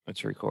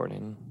It's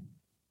recording.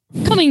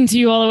 Coming to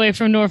you all the way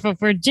from Norfolk,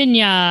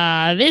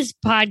 Virginia. This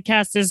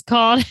podcast is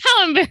called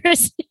How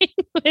Embarrassing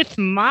with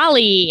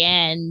Molly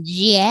and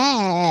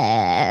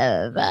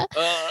Jeff.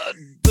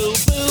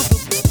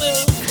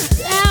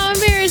 How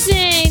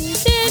embarrassing.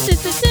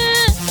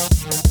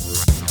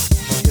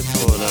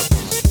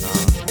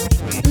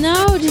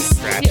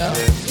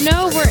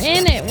 No, we're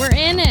in it. We're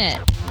in it.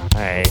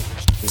 All right.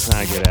 It's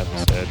not a good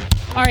episode.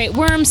 All right,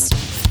 worms.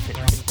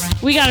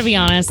 We got to be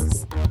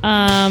honest.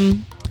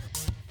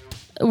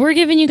 We're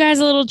giving you guys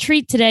a little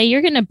treat today.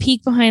 You're going to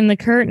peek behind the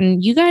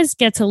curtain. You guys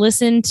get to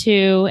listen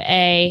to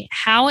a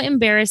How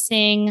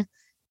Embarrassing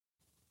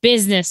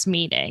business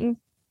meeting.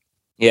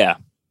 Yeah.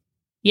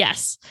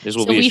 Yes. This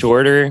will be a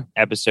shorter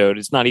episode.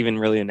 It's not even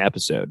really an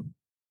episode.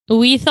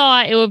 We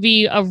thought it would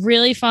be a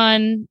really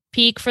fun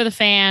peek for the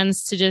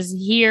fans to just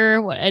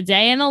hear what a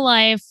day in the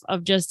life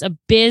of just a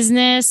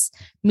business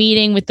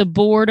meeting with the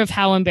board of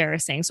How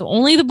Embarrassing. So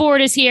only the board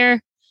is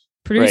here.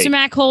 Producer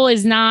Matt Cole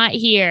is not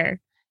here.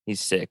 He's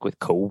sick with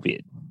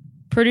COVID.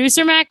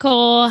 Producer Matt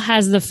Cole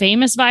has the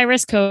famous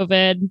virus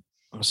COVID.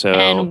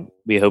 So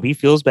we hope he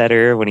feels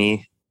better when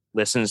he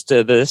listens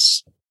to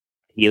this.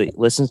 He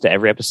listens to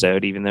every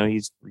episode, even though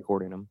he's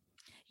recording them.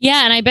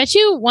 Yeah, and I bet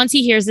you once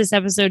he hears this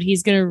episode,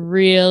 he's going to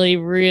really,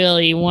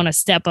 really want to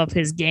step up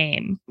his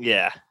game.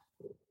 Yeah.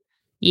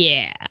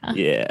 Yeah.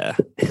 Yeah.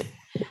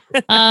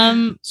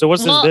 So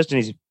what's this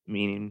business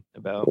meeting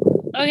about?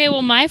 Okay,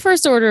 well, my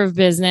first order of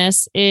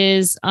business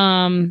is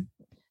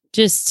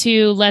just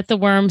to let the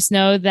worms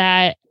know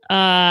that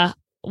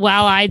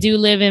while I do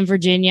live in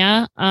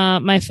Virginia,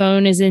 my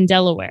phone is in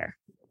Delaware.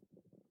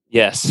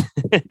 Yes.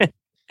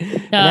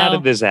 And how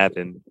did this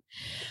happen?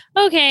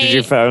 Okay. Did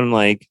your phone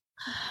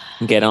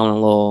get on a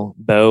little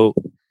boat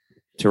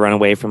to run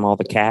away from all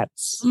the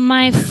cats?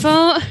 My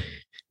phone.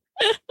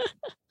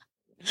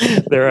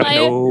 There are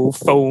no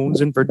phones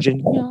in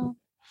Virginia.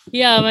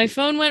 Yeah, my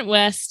phone went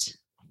west.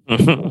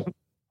 No,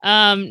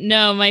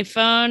 my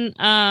phone.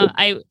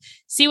 I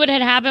see what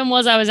had happened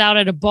was I was out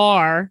at a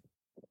bar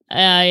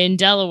in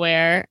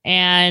Delaware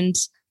and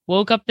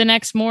woke up the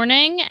next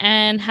morning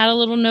and had a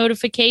little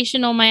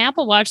notification on my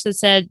Apple Watch that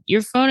said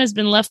your phone has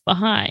been left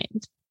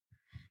behind.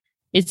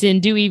 It's in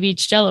Dewey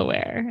Beach,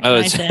 Delaware. Oh,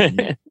 I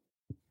said,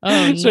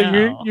 oh so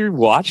no. your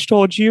watch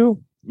told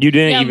you? You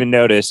didn't even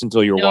notice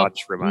until your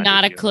watch reminded you.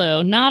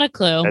 Not a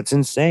clue. That's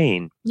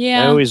insane.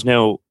 Yeah. I always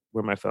know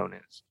where my phone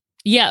is.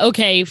 Yeah,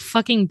 okay.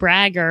 Fucking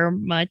bragger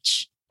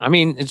much. I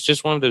mean, it's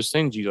just one of those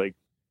things you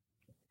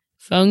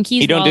phone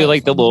keys. You don't do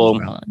the little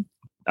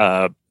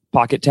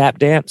pocket tap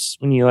dance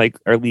when you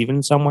are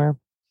leaving somewhere?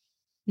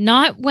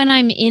 Not when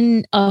I'm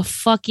in a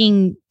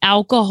fucking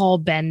alcohol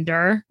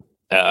bender.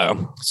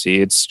 See,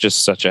 it's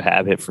just such a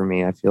habit for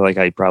me. I feel like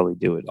I probably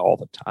do it all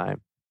the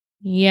time.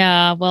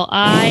 Yeah, well,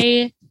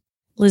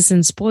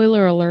 listen,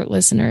 spoiler alert,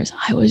 listeners,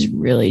 I was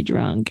really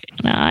drunk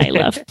and I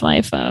left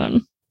my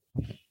phone.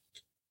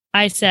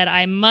 I said,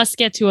 I must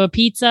get to a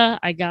pizza.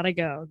 I gotta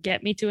go.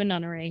 Get me to a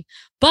nunnery.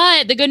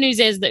 But the good news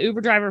is the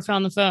Uber driver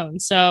found the phone.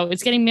 So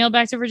it's getting mailed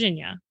back to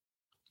Virginia.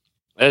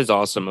 That is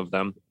awesome of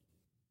them.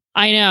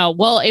 I know.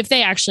 Well, if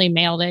they actually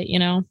mailed it,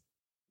 I'm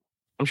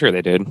sure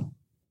they did.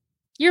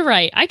 You're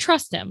right. I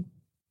trust him.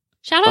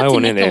 Shout out to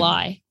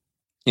Nikolai.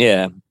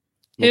 Yeah.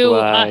 Who,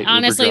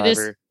 honestly,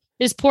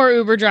 this poor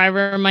Uber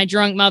driver, my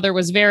drunk mother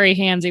was very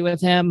handsy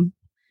with him.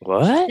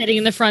 What? Sitting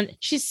in the front.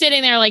 She's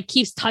sitting there,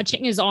 keeps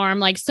touching his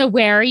arm, so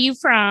where are you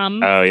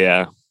from? Oh,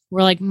 yeah.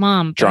 We're like,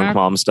 Mom. Drunk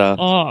mom stuff.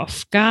 Oh,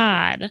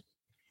 God.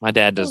 My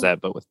dad does that,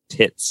 but with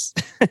tits.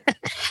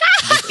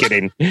 Just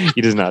kidding.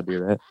 He does not do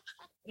that.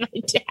 My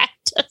dad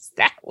does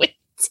that with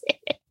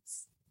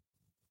tits.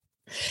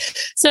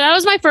 So that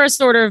was my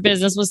first order of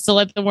business, was to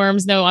let the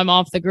worms know I'm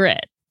off the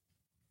grid.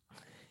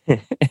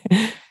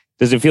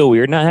 Does it feel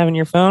weird not having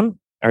your phone?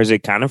 Or is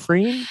it kind of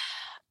freeing?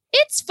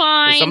 It's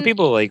fine. Some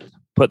people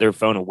put their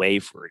phone away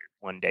for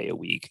one day a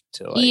week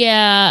to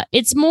Yeah,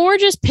 it's more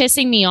just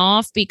pissing me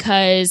off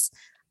because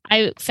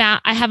I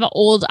have an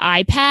old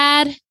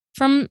iPad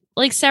from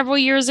several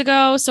years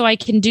ago, so I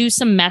can do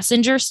some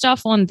messenger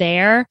stuff on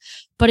there,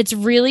 but it's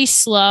really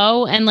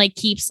slow and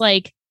keeps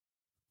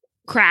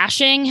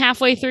crashing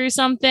halfway through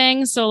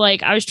something. So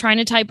I was trying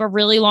to type a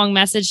really long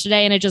message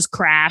today and it just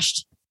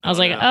crashed. I was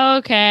oh,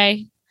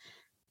 okay.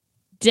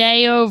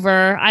 Day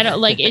over. I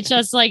don't it's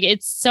just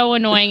it's so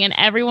annoying. And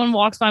everyone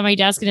walks by my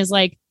desk and is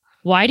like,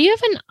 why do you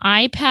have an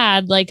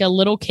iPad like a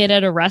little kid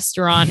at a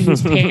restaurant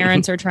whose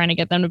parents are trying to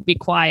get them to be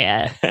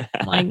quiet?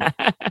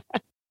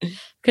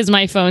 Because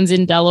my phone's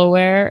in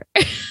Delaware.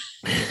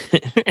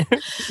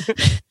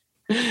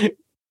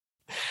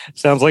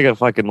 Sounds like a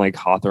fucking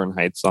Hawthorne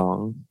Heights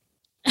song.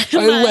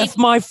 I left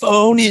my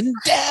phone in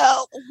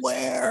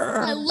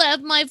Delaware. I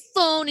left my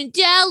phone in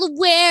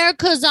Delaware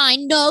because I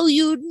know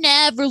you'd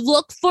never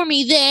look for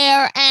me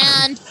there.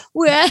 And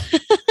we're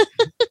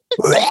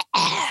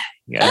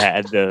you gotta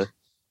add the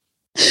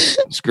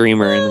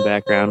screamer in the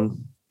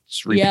background,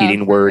 just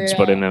repeating words,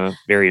 but in a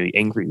very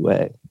angry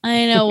way.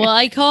 I know. Well,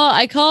 I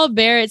called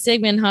Barrett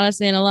Sigmund, hottest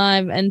man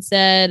alive, and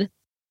said,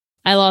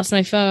 I lost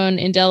my phone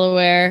in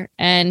Delaware,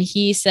 and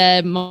he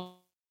said,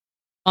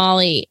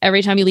 Molly,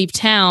 every time you leave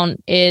town,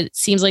 it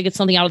seems like it's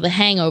something out of The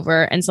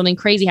Hangover and something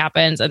crazy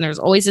happens, and there's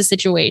always a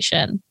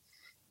situation.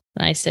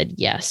 And I said,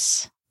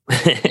 yes,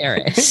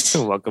 there is.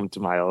 Welcome to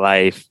my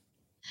life.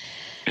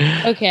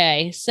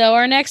 Okay, so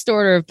our next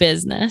order of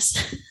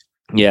business.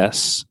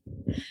 Yes.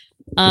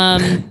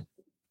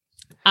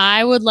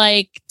 I would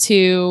like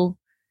to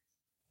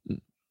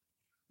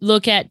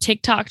look at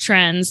TikTok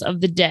trends of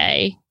the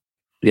day.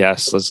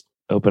 Yes, let's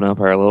open up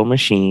our little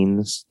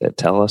machines that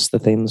tell us the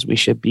things we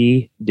should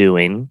be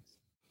doing.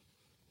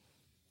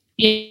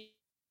 Yeah,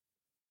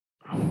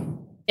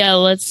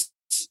 let's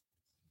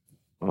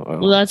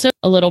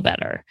a little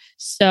better.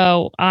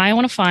 So I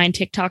want to find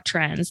TikTok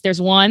trends.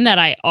 There's one that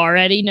I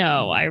already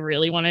know I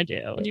really want to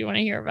do. Do you want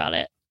to hear about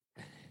it?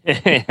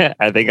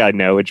 I think I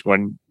know which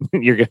one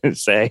you're going to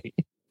say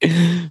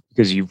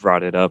because you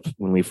brought it up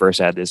when we first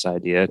had this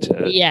idea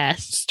to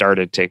start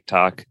a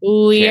TikTok.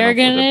 We are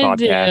going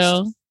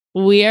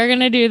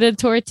to do the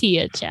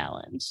tortilla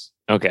challenge.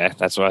 Okay,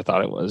 that's what I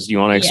thought it was. You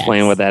want to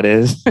explain what that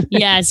is?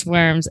 Yes,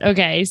 worms.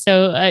 Okay,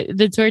 so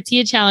the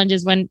tortilla challenge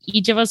is when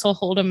each of us will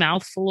hold a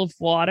mouthful of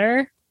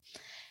water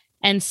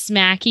and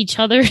smack each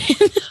other in the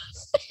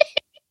face.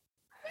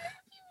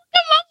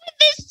 Come up with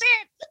this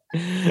shit.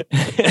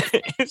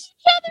 Each other's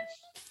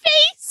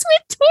face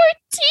with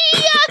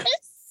tortillas.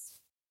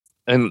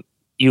 And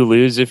you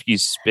lose if you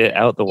spit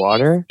out the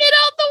water? Spit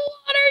out the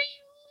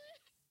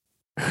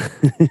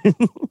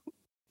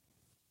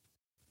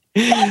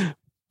water.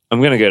 I'm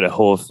going to go to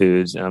Whole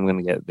Foods and I'm going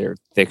to get their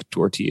thick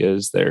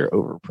tortillas. They're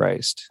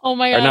overpriced. Oh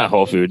my God. Or not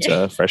Whole Foods,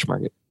 Fresh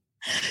Market.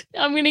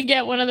 I'm going to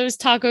get one of those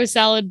taco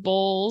salad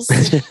bowls.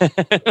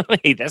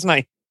 Wait, that's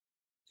not...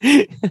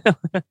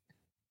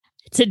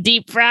 It's a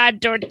deep fried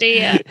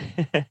tortilla.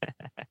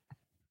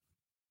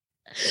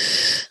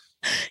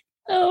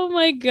 Oh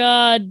my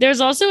God.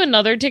 There's also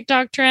another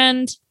TikTok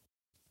trend,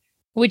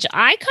 which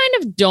I kind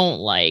of don't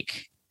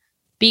like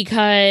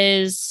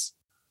because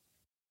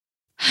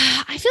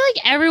I feel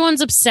like everyone's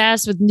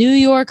obsessed with New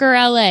York or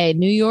LA,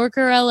 New York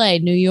or LA,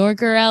 New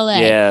York or LA.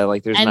 Yeah,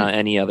 like there's not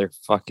any other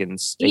fucking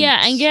states.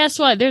 Yeah, and guess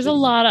what? There's a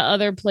lot of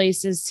other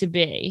places to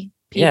be.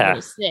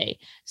 To see.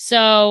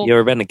 So you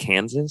ever been to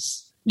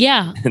Kansas?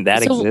 Yeah.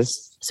 That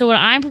exists. So what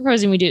I'm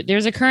proposing we do,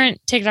 there's a current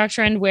TikTok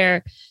trend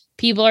where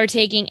people are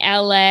taking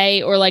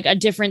LA or like a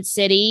different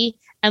city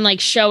and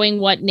like showing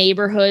what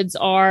neighborhoods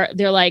are.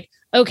 They're like,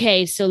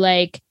 okay, so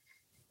like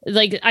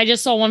I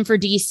just saw one for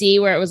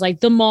DC where it was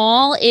like the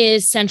mall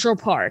is Central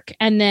Park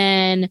and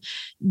then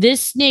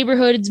this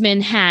neighborhood's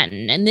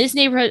Manhattan and this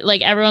neighborhood,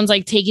 like everyone's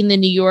like taking the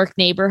New York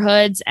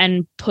neighborhoods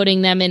and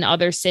putting them in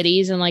other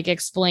cities and like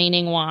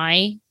explaining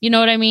why, you know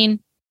what I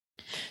mean?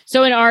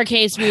 So in our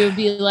case, we would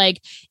be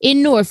like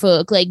in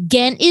Norfolk, like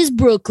Ghent is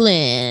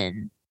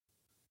Brooklyn.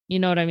 You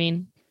know what I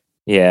mean?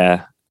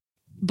 Yeah.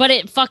 But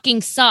it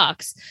fucking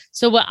sucks.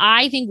 So what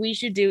I think we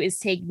should do is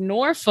take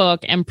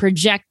Norfolk and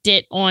project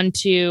it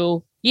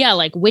onto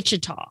like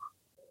Wichita.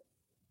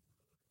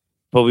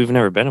 But we've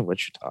never been to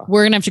Wichita.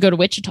 We're going to have to go to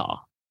Wichita.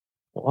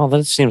 Well,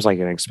 that seems like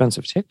an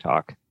expensive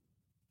TikTok.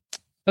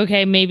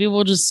 Okay, maybe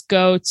we'll just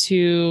go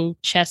to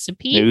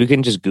Chesapeake. Maybe we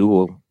can just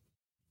Google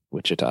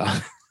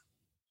Wichita.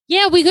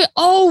 Yeah, we could.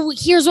 Oh,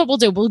 here's what we'll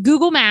do. We'll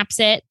Google Maps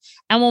it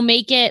and we'll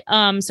make it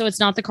so it's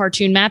not the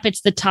cartoon map.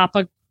 It's the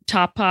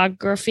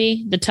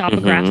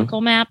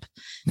topographical map.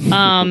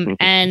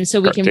 And so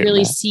we can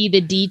really see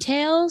the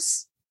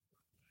details.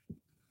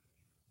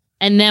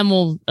 And then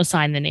we'll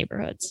assign the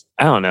neighborhoods.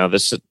 I don't know.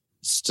 This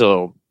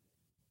still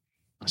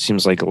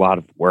seems like a lot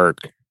of work.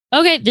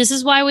 Okay, this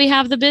is why we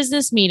have the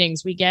business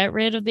meetings. We get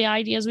rid of the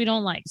ideas we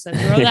don't like. So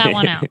throw that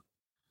one out.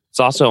 It's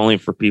also only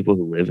for people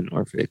who live in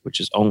Norfolk, which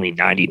is only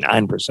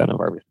 99%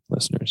 of our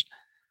listeners.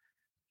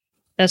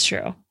 That's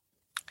true.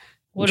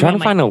 I'm trying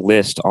to find a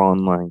list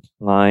online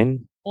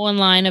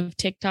of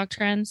TikTok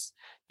trends.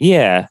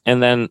 Yeah.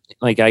 And then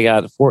like I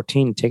got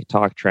 14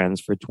 TikTok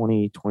trends for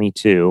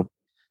 2022.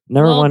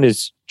 Number one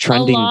is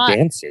trending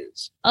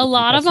dances. A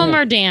lot of them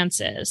are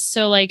dances.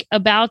 So like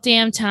About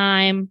Damn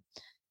Time,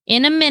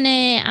 In a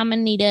Minute, I'm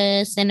gonna need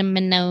a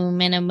cinnamon,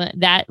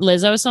 that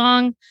Lizzo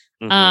song.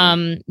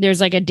 Mm-hmm. There's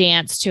like a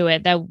dance to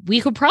it that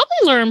we could probably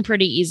learn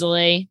pretty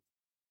easily.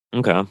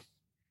 Okay.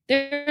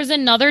 There's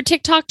another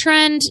TikTok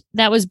trend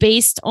that was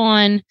based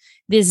on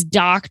this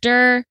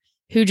doctor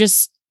who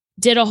just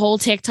did a whole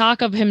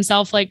TikTok of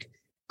himself like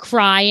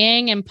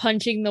crying and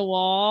punching the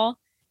wall.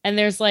 And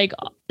there's like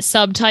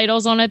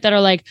subtitles on it that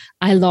are like,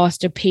 I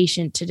lost a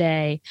patient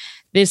today.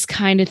 This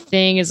kind of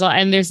thing is,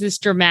 and there's this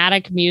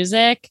dramatic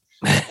music.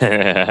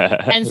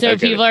 And so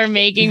people are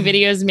making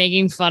videos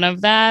making fun of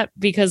that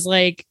because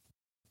like,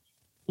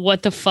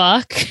 what the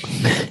fuck?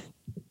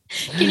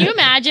 Can you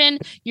imagine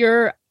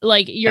your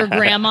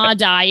grandma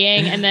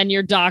dying and then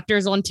your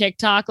doctor's on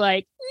TikTok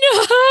like,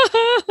 no.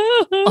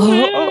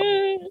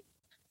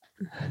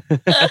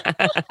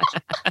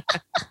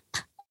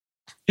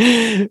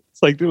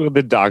 like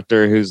the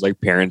doctor whose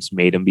like parents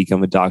made him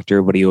become a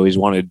doctor, but he always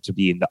wanted to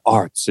be in the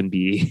arts and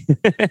be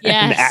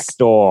an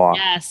actor.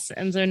 Yes.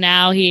 And so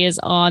now he is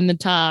on the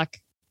talking.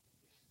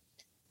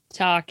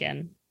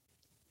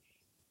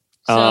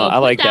 So I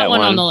like that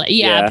one on the list.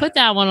 Yeah, put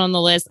that one on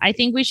the list. I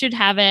think we should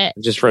have it.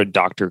 Just for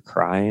Dr.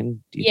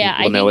 Crying. Do you think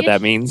we'll know what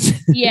that means?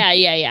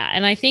 Yeah.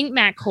 And I think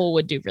Matt Cole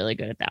would do really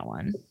good at that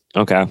one.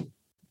 Okay.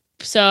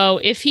 So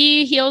if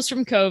he heals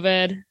from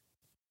COVID.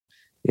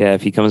 Yeah,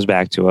 if he comes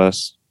back to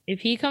us.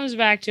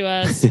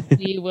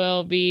 We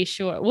will be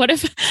sure. What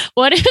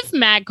if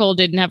Matt Cole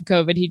didn't have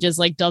COVID? He just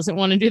like doesn't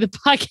want to do the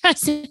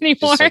podcast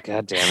anymore. Like,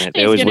 God damn it.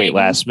 They always wait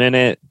last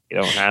minute. You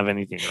don't have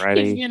anything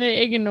ready. He's going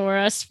to ignore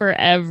us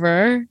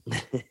forever.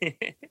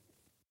 I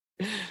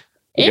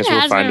guess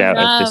we'll find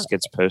out if this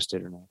gets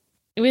posted or not.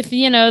 With,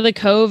 the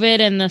COVID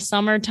and the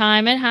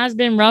summertime, it has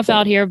been rough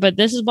out here, but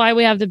this is why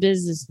we have the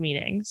business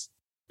meetings.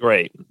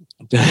 Right.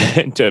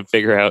 To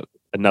figure out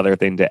another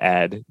thing to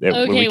add that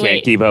when we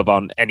can't keep up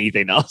on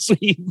anything else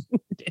we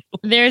do.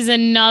 There's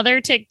another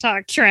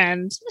TikTok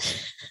trend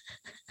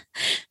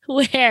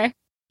where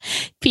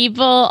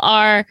people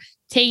are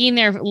taking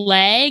their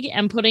leg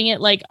and putting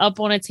it like up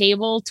on a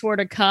table toward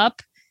a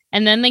cup,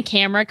 and then the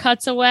camera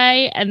cuts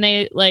away and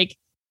they like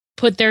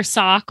put their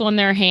sock on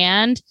their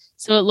hand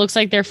so it looks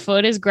like their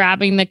foot is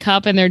grabbing the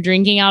cup and they're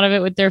drinking out of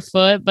it with their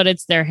foot, but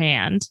it's their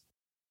hand.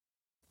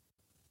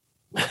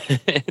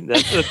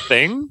 That's a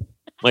thing?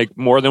 Like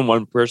more than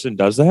one person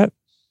does that?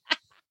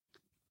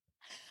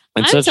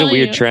 It's such a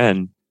weird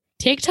trend.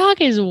 TikTok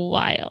is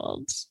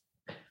wild.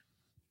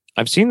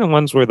 I've seen the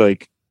ones where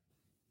like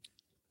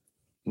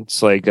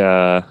it's like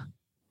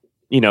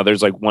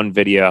there's like one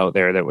video out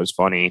there that was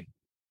funny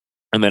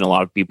and then a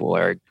lot of people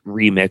are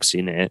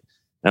remixing it.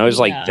 And I always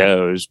like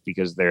those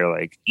because they're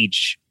like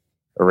each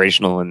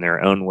original in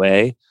their own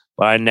way.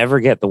 But I never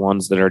get the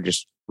ones that are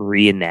just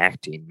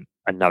reenacting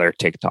another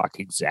TikTok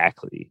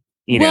exactly.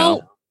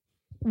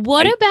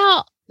 What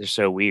about... They're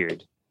so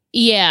weird.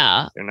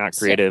 Yeah. They're not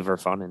creative or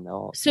fun at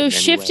all. So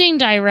shifting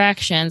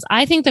directions,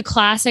 I think the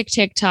classic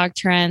TikTok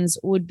trends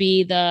would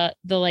be the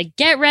like,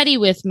 get ready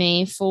with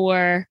me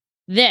for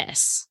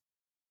this.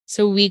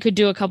 So we could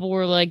do a couple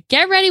where we're like,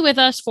 get ready with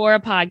us for a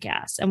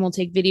podcast. And we'll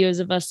take videos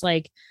of us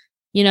like,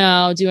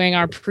 doing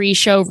our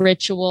pre-show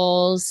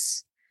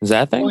rituals. Is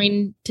that a thing?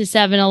 Going to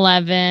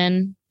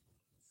 7-Eleven,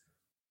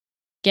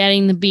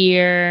 getting the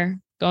beer,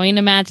 going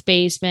to Matt's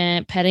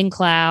basement, petting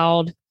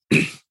Cloud.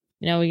 We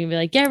can be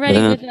like, get ready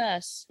with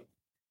us.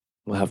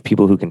 We'll have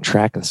people who can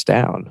track us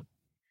down.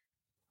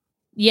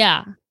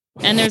 Yeah.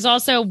 And there's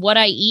also what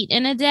I eat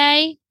in a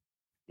day.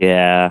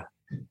 Yeah.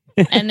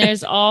 And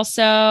there's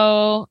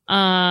also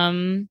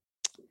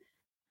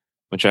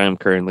which I am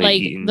currently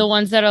like eating. the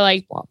ones that are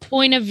like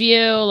point of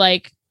view,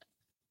 like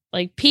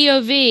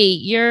POV,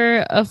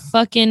 you're a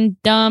fucking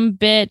dumb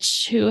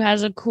bitch who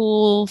has a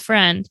cool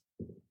friend.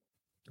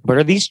 But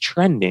are these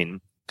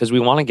trending? Because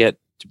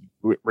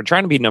we're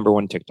trying to be number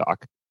one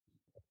TikTok.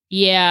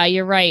 Yeah,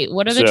 you're right.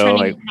 What are the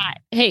trending?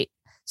 Hey,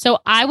 so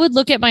I would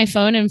look at my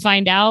phone and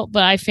find out,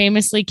 but I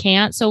famously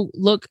can't. So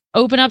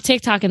open up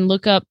TikTok and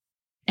look up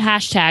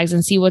hashtags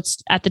and see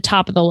what's at the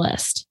top of the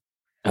list.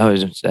 Oh,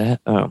 is it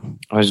that? Oh,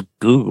 I was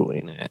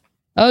Googling it.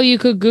 Oh, you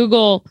could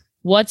Google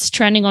what's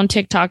trending on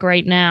TikTok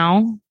right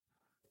now.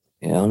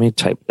 Yeah, let me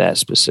type that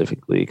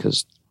specifically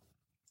because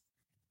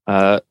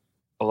a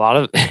lot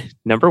of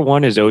number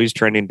one is always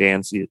trending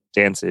dances.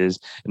 And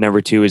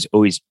number two is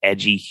always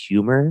edgy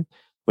humor,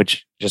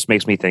 which just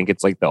makes me think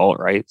it's like the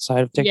alt-right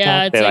side of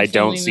TikTok that I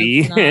don't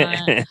see.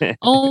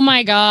 Oh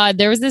my God.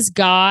 There was this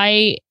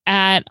guy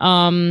at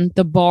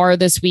the bar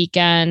this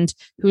weekend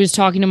who was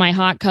talking to my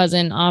hot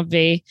cousin,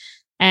 Avi,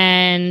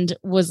 and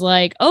was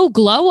like, oh,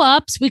 glow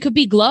ups. We could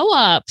be glow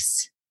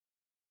ups.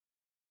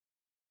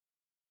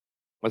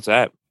 What's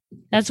that?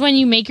 That's when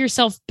you make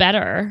yourself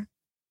better.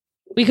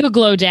 We could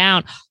glow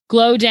down.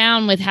 Glow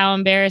down with how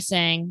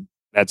embarrassing.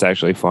 That's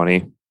actually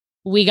funny.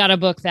 We got to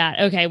book that.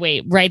 Okay,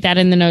 wait. Write that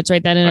in the notes.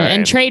 Write that in.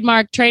 And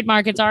trademark.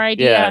 It's our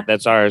idea. Yeah,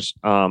 that's ours.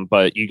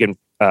 But you can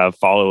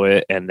follow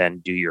it and then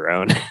do your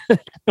own.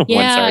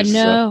 Yeah,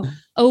 no. So.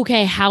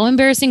 Okay, how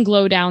embarrassing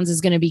glow downs is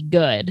going to be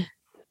good.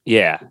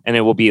 Yeah, and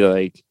it will be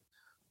like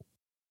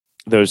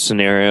those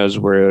scenarios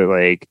where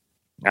like,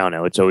 I don't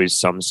know, it's always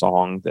some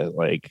song that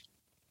like,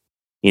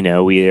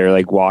 we are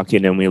like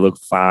walking and we look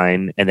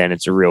fine. And then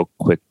it's a real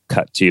quick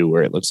cut to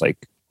where it looks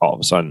like all of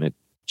a sudden it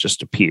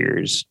just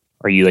appears.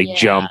 Or you like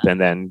jump and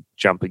then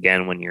jump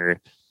again when you're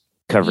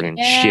covered in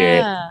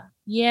shit.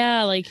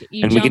 Yeah, like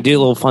and we can do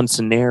little fun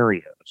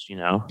scenarios,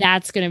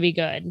 That's gonna be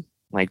good.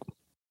 Like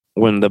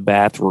when the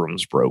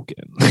bathroom's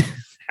broken.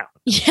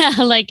 Yeah,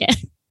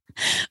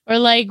 or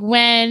like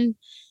when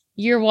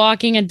you're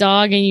walking a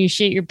dog and you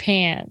shit your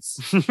pants.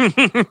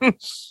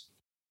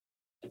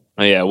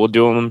 Oh yeah, we'll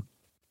do them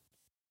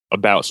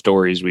about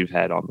stories we've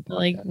had on the podcast.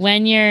 Like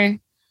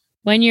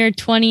when you're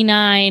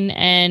 29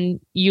 and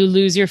you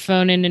lose your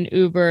phone in an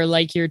Uber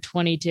like you're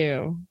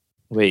 22.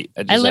 Wait,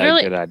 I just had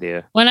a good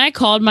idea. When I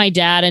called my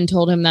dad and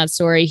told him that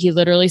story, he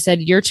literally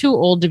said, "You're too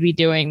old to be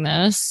doing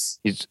this."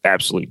 He's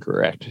absolutely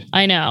correct.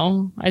 I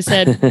know. I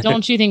said,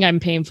 "Don't you think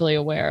I'm painfully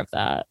aware of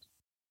that?"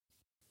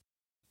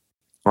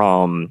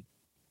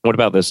 What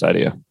about this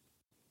idea?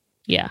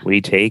 Yeah.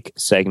 We take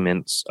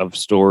segments of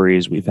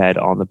stories we've had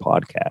on the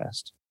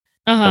podcast,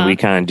 Uh-huh. and we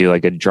kind of do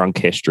like a drunk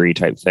history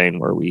type thing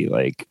where we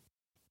like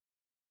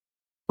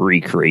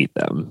recreate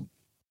them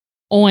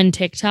On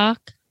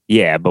TikTok.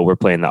 Yeah, but we're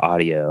playing the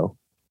audio.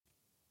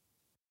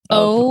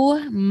 Oh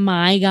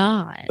my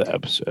God. The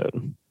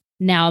episode.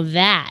 Now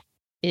that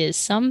is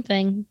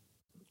something.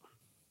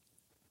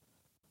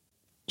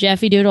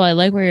 Jeffy Doodle, I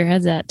like where your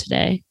head's at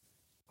today.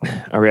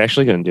 Are we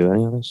actually going to do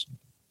any of this?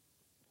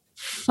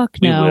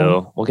 Fuck no. We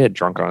will. We'll get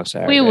drunk on a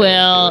Saturday. We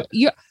will.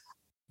 You're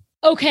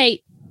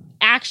okay.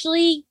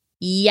 Actually,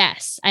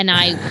 yes. And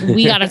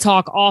we got to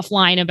talk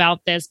offline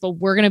about this, but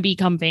we're going to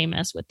become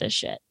famous with this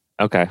shit.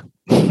 Okay.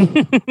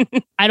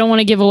 I don't want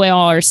to give away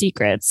all our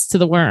secrets to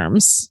the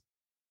worms.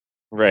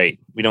 Right.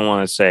 We don't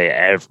want to say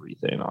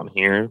everything on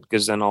here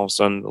because then all of a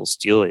sudden they'll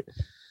steal it.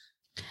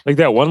 Like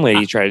that one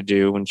lady tried to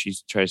do when she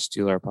tried to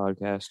steal our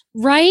podcast.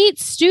 Right?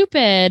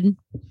 Stupid.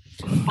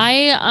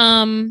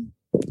 I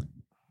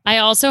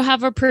also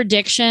have a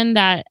prediction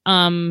that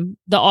the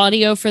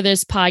audio for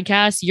this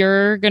podcast,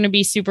 you're going to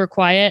be super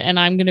quiet and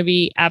I'm going to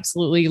be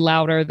absolutely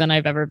louder than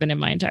I've ever been in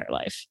my entire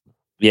life.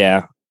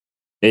 Yeah.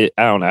 I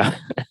don't know.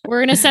 We're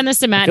going to send this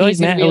to Matt. I feel like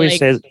Matt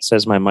always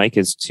says my mic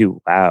is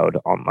too loud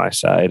on my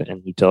side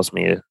and he tells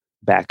me to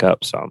back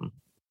up some.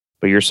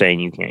 But you're saying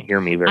you can't hear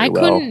me very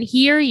well. I couldn't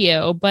hear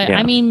you, but yeah.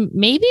 I mean,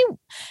 maybe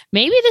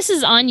this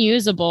is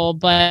unusable,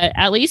 but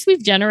at least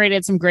we've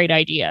generated some great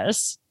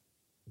ideas.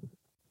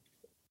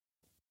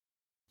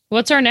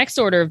 What's our next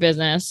order of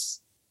business?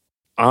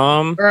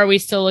 Or are we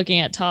still looking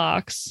at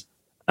talks?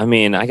 I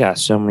mean, I got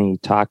so many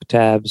talk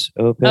tabs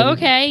open.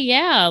 Okay,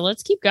 yeah,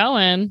 let's keep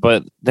going.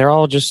 But they're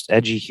all just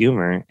edgy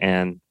humor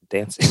and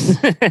dancing.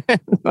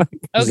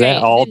 Is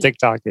that all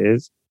TikTok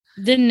is?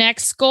 The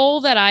next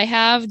goal that I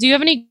have, do you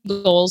have any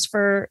goals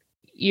for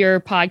your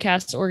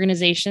podcast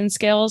organization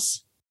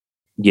skills?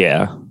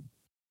 Yeah.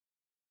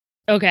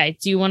 Okay,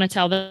 do you want to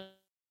tell them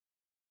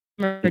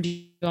or do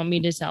you want me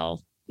to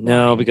tell?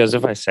 No, because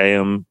if I say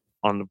them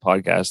on the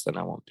podcast, then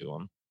I won't do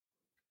them.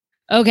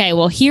 Okay,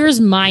 well, here's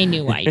my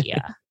new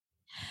idea.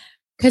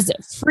 Because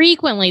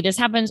frequently, this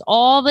happens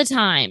all the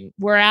time.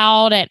 We're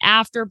out at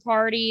after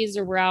parties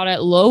or we're out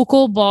at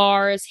local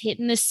bars,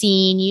 hitting the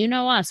scene. You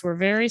know us. We're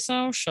very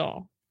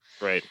social.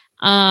 Right.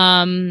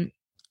 And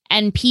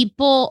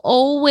people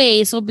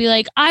always will be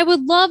like, I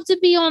would love to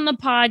be on the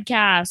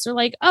podcast. Or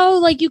like, oh,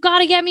 like you got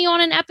to get me on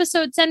an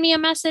episode. Send me a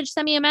message.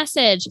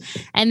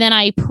 And then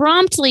I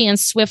promptly and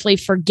swiftly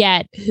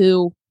forget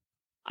who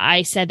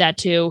I said that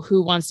to,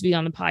 who wants to be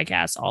on the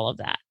podcast, all of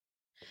that.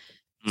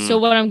 So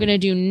what I'm going to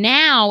do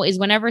now is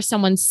whenever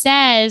someone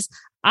says,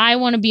 I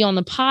want to be on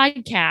the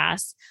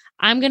podcast,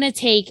 I'm going to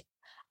take,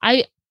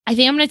 I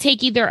think I'm going to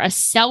take either a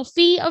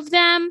selfie of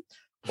them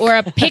or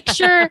a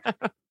picture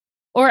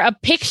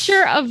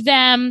of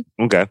them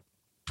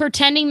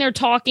pretending they're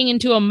talking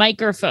into a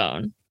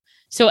microphone.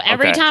 So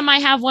every time I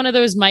have one of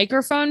those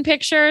microphone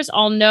pictures,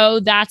 I'll know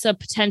that's a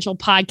potential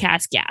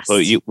podcast guest.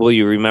 Will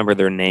you remember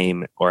their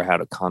name or how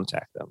to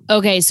contact them?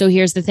 Okay, so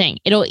here's the thing.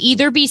 It'll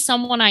either be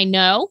someone I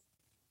know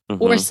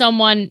or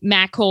someone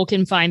Matt Cole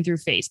can find through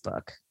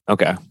Facebook.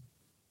 Okay.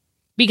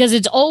 Because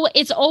it's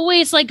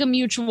always like a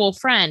mutual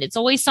friend. It's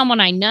always someone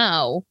I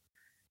know.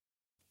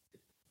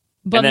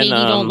 But then, maybe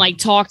don't like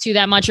talk to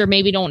that much or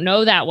maybe don't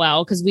know that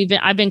well because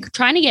I've been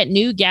trying to get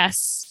new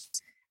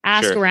guests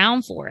ask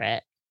around for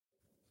it.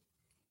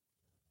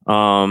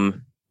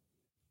 Don't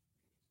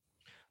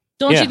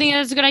you think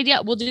that's a good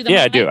idea? We'll do that.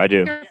 Yeah, I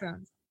do.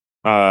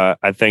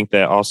 I think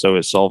that also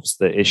it solves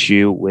the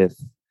issue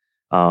with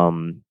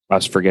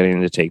us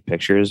forgetting to take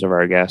pictures of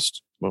our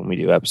guests when we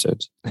do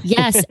episodes.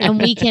 Yes, and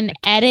we can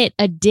edit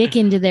a dick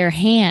into their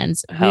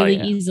hands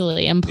really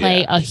easily and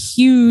play a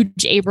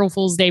huge April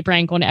Fool's Day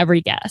prank on every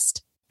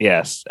guest.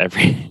 Yes,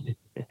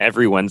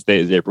 every Wednesday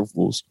is April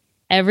Fool's.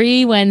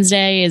 Every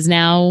Wednesday is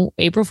now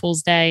April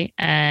Fool's Day,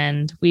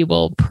 and we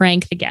will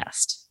prank the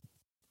guest.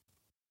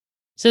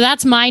 So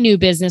that's my new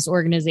business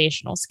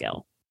organizational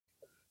skill.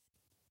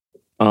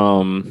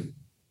 I'm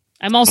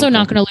also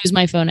not going to lose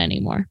my phone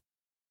anymore.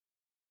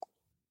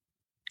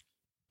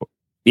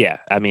 Yeah,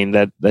 I mean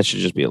that should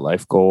just be a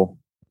life goal.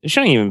 It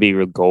shouldn't even be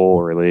a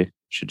goal, really. It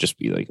should just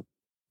be like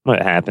what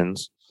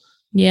happens.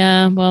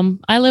 Yeah, well,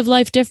 I live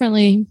life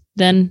differently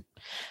than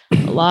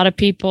a lot of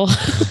people.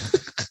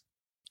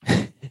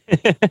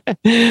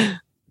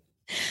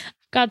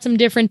 Got some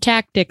different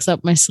tactics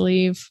up my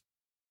sleeve.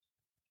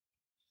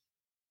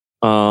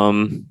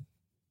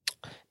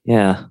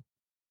 Yeah.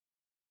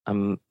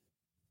 I'm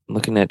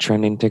looking at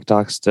trending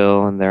TikTok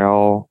still, and they're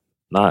all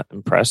not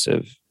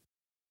impressive.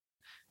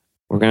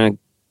 We're going to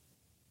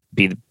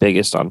be the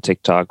biggest on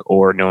TikTok,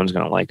 or no one's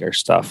going to like our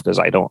stuff because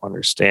I don't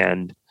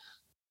understand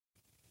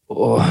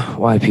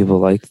why people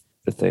like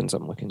the things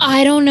I'm looking at.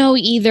 I don't know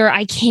either.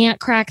 I can't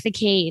crack the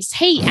case.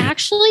 Hey,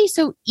 actually,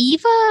 so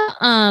Eva,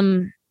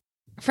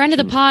 friend of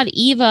the pod,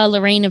 Eva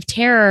Lorraine of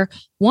Terror,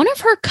 one of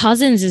her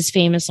cousins is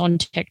famous on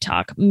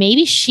TikTok.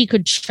 Maybe she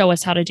could show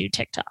us how to do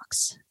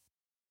TikToks.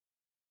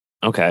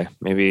 Okay,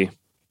 maybe.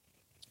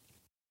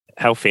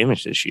 How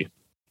famous is she?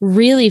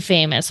 Really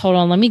famous. Hold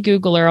on, let me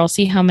Google her. I'll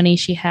see how many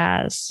she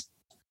has.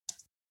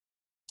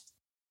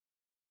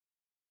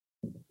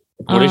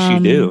 What does she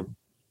do?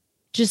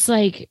 Just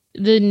like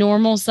the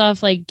normal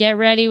stuff, like get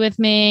ready with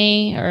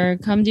me or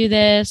come do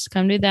this,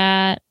 come do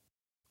that.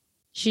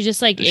 She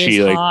just like is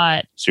hot.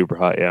 Like, super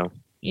hot, yeah.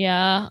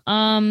 Yeah.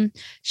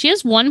 She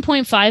has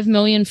 1.5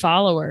 million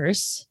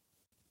followers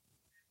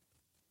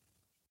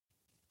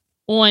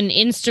on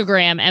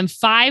Instagram and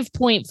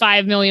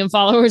 5.5 million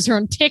followers are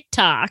on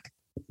TikTok.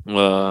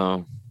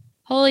 Wow.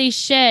 Holy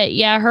shit.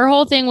 Yeah, her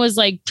whole thing was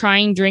like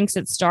trying drinks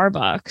at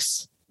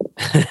Starbucks.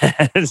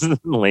 It's the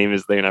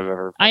lamest thing I've ever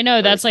heard. I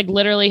know, that's like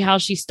literally how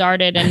she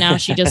started, and now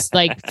she just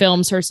like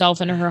films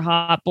herself and her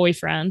hot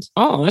boyfriend.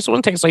 Oh, this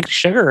one tastes like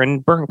sugar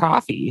and burnt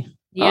coffee.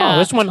 Yeah,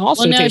 this one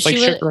also tastes like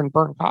sugar and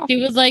burnt coffee.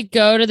 She would like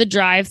go to the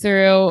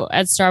drive-through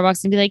at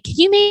Starbucks and be like, "Can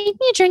you make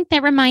me a drink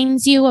that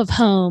reminds you of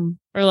home?"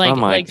 Or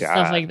like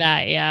stuff like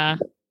that. Yeah.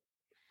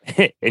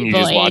 And you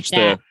just watch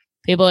the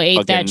people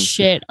ate that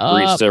shit up.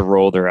 Barista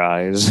roll their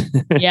eyes.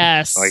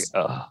 Yes. Like,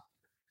 ugh.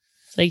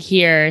 It's like,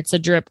 here, it's a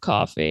drip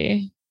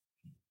coffee.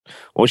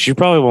 Well, she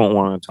probably won't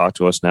want to talk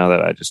to us now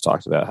that I just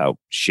talked about how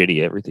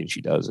shitty everything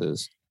she does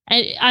is.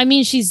 And I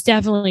mean, she's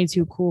definitely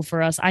too cool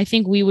for us. I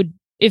think we would,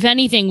 if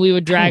anything, we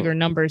would drag her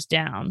numbers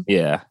down.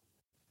 Yeah.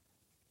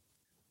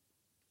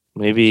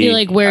 Maybe she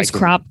like wears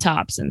crop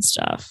tops and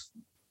stuff.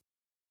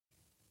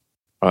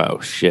 Oh,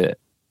 shit.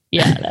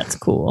 Yeah, that's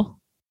cool.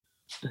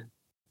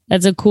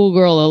 That's a cool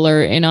girl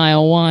alert in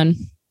aisle 1.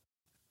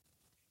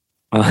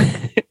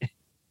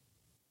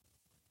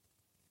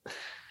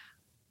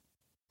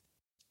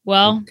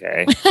 Well,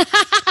 okay.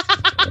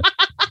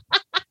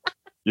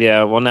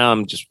 Yeah, well, now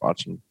I'm just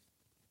watching.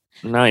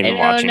 I'm not even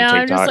watching TikToks.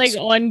 I'm just like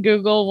on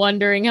Google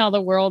wondering how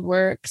the world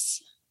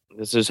works.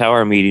 This is how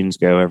our meetings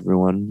go,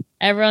 everyone.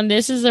 Everyone,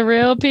 this is a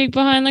real peek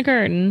behind the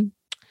curtain.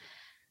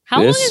 How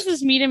long has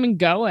this meeting been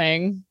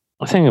going?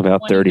 I think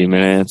about 30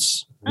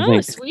 minutes.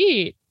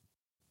 Sweet.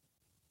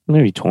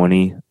 Maybe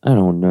 20. I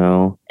don't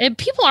know.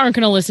 People aren't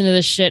going to listen to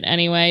this shit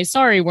anyway.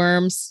 Sorry,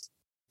 worms.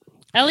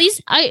 At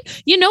least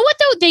you know what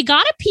though? They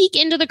got to peek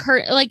into the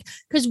curtain, like,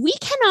 because we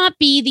cannot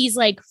be these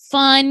like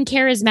fun,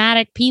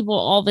 charismatic people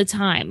all the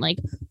time. Like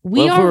if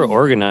we were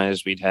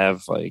organized, we'd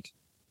have like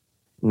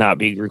not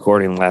be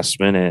recording last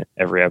minute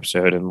every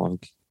episode and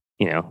like,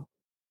 you know,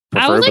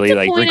 preferably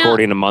like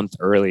recording a month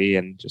early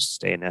and just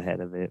staying ahead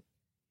of it.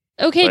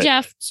 Okay, but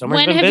Jeff,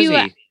 when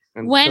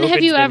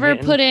have you ever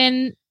put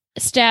in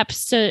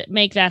steps to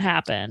make that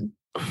happen?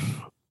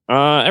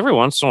 Every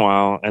once in a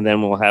while, and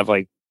then we'll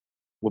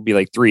be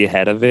like 3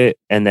 ahead of it,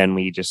 and then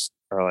we just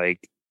are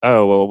like,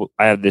 oh well,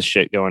 I have this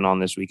shit going on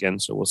this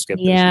weekend, so we'll skip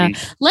this week.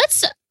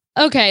 Let's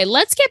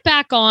get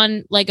back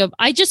on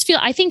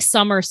I think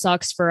summer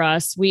sucks for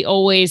us. We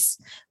always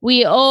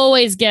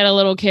get a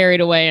little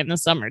carried away in the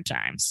summer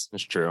times.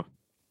 That's true.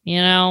 You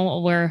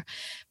know,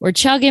 we're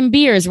chugging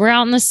beers, we're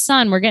out in the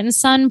sun, we're getting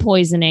sun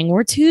poisoning,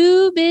 we're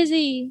too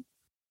busy.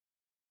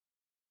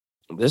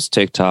 This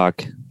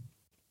TikTok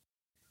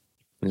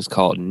is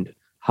called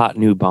Hot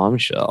New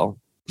Bombshell.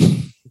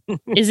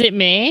 Is it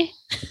me?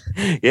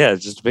 Yeah,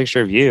 it's just a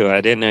picture of you.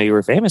 I didn't know you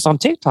were famous on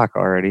TikTok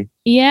already.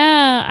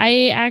 Yeah,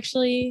 I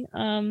actually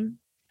I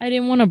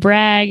didn't want to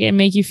brag and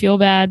make you feel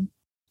bad.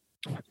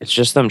 It's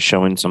just them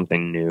showing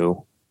something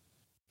new.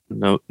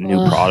 No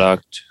new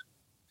product.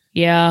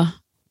 Yeah.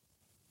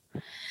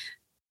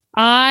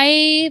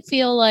 I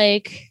feel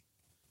like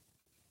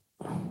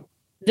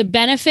the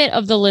benefit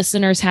of the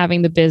listeners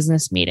having the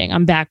business meeting,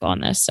 I'm back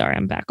on this,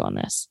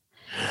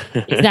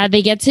 is that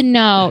they get to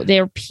know,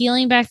 they're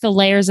peeling back the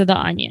layers of the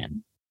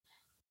onion.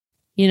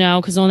 You know,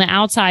 because on the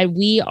outside,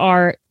 we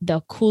are the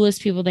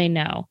coolest people they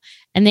know.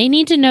 And they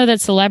need to know that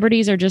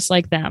celebrities are just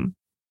like them.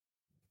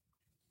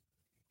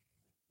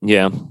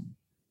 Yeah.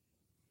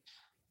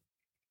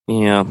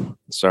 Yeah.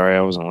 Sorry,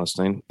 I wasn't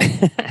listening.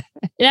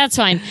 That's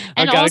fine.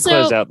 And I gotta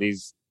close out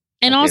these.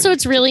 And also,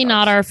 it's really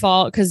not our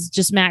fault because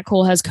just Matt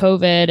Cole has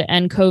COVID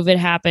and COVID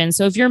happened.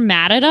 So if you're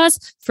mad at us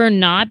for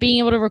not being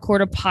able to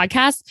record a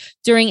podcast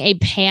during a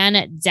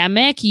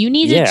pandemic, you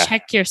need to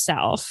check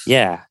yourself.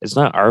 Yeah, it's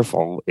not our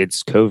fault.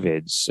 It's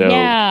COVID. So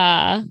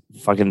yeah,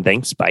 fucking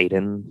thanks,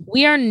 Biden.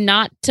 We are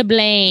not to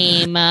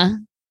blame.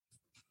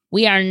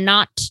 We are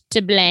not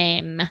to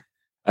blame.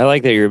 I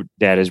like that your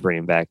dad is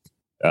bringing back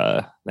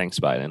thanks,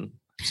 Biden.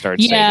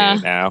 Start saying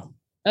it now.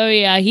 Oh,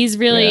 yeah. He's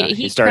really,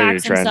 he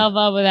cracks himself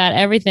up with that.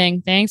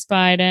 Everything. Thanks,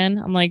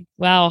 Biden. I'm like,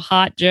 wow,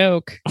 hot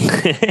joke.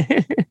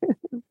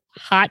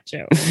 Hot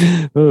joke.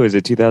 Oh, is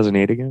it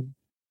 2008 again?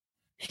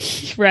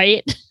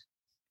 Right.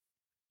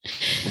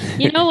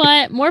 You know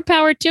what? More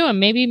power to him.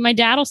 Maybe my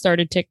dad will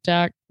start a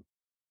TikTok.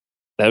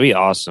 That'd be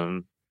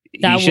awesome.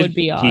 That would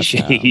be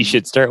awesome. He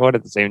should start one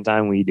at the same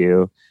time we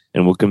do.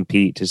 and we'll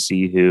compete to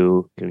see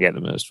who can get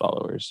the most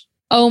followers.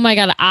 Oh my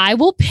God. I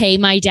will pay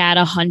my dad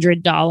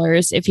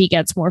 $100 if he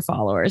gets more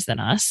followers than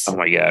us. Oh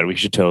my God. We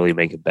should totally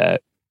make a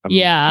bet. I'm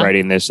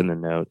writing this in the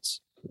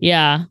notes.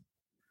 Yeah.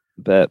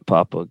 Bet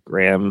Papa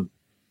Graham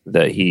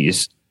that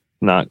he's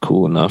not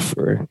cool enough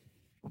for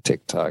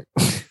TikTok.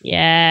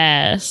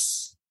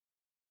 Yes.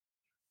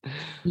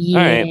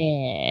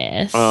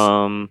 Yes.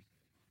 Right.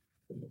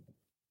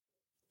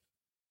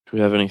 Do we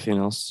have anything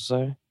else to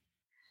say?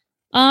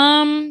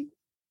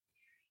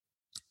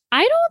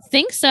 I don't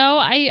think so.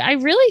 I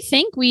really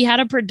think we had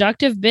a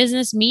productive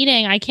business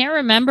meeting. I can't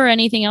remember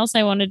anything else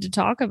I wanted to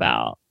talk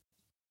about.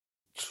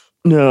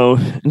 No,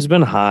 it's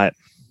been hot.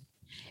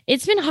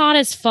 It's been hot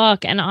as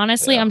fuck. And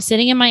honestly, I'm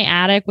sitting in my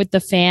attic with the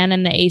fan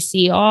and the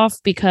AC off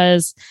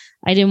because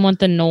I didn't want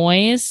the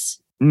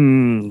noise.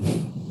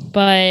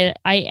 But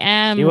I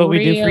am see what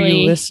we do for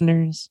you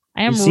listeners?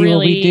 I am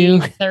really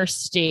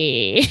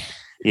thirsty.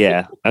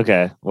 Yeah.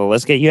 Okay. Well,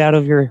 let's get you out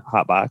of your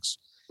hot box.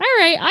 All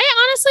right. I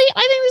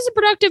think this is a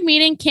productive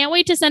meeting. Can't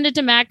wait to send it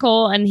to Matt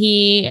Cole and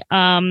he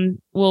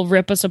will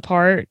rip us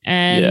apart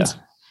and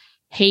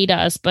hate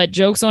us. But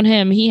joke's on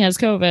him. He has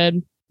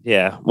COVID.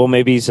 Yeah. Well,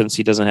 maybe since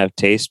he doesn't have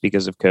taste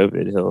because of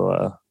COVID,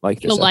 he'll like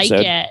this He'll episode.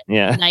 like it.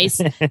 Yeah. Nice.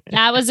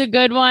 That was a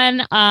good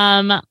one.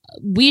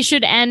 We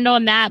should end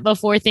on that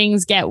before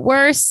things get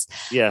worse.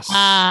 Yes.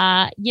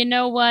 You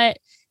know what?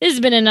 This has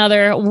been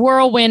another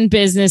whirlwind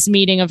business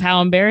meeting of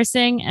How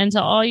Embarrassing. And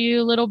to all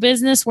you little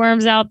business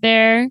worms out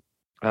there,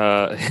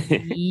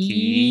 keep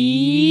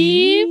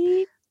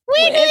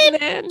winning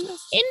in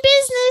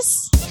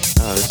business.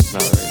 Oh, this is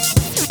not right.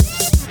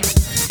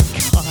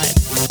 God.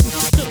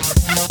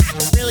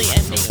 Really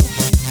ending.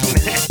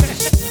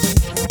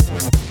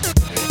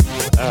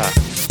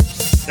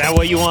 Is that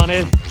what you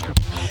wanted?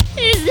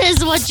 Is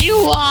this what you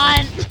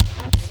want?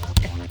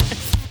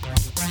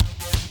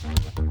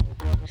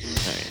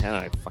 How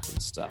do I fucking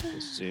stop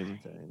this Zoom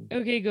thing?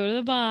 Okay, go to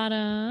the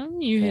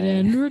bottom. You hit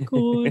end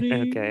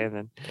recording. Okay, and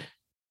then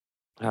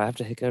I have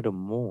to hit go to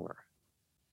more.